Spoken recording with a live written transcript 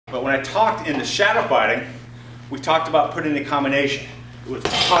But when I talked in the shadow fighting, we talked about putting a combination. It was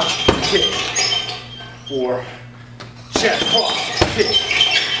punch, kick, or chest, cross, kick.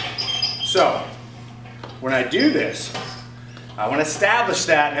 So, when I do this, I want to establish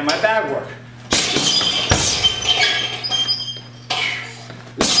that in my bag work.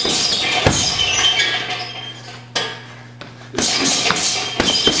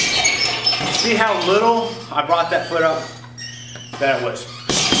 See how little I brought that foot up? That was,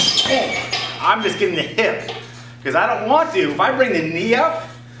 I'm just getting the hip. Because I don't want to, if I bring the knee up,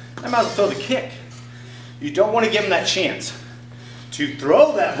 I might as well throw the kick. You don't want to give him that chance to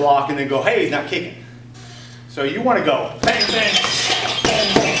throw that block and then go, hey, he's not kicking. So you want to go bang, bang,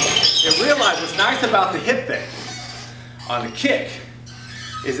 bang, bang. And realize what's nice about the hip thing on the kick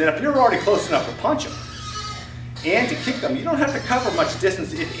is that if you're already close enough to punch him and to kick them, you don't have to cover much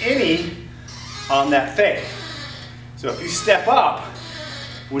distance, if any, on that fake. So if you step up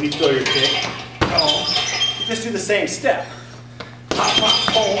when you throw your kick, you just do the same step. Pop,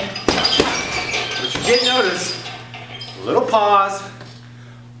 pop, boom. But you did notice, a little pause.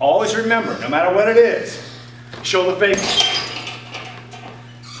 Always remember, no matter what it is, shoulder fake,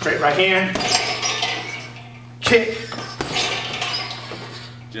 straight right hand, kick.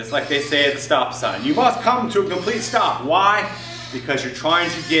 Just like they say at the stop sign. You must come to a complete stop. Why? Because you're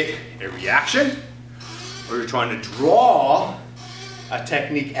trying to get a reaction or you're trying to draw a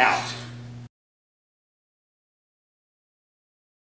technique out.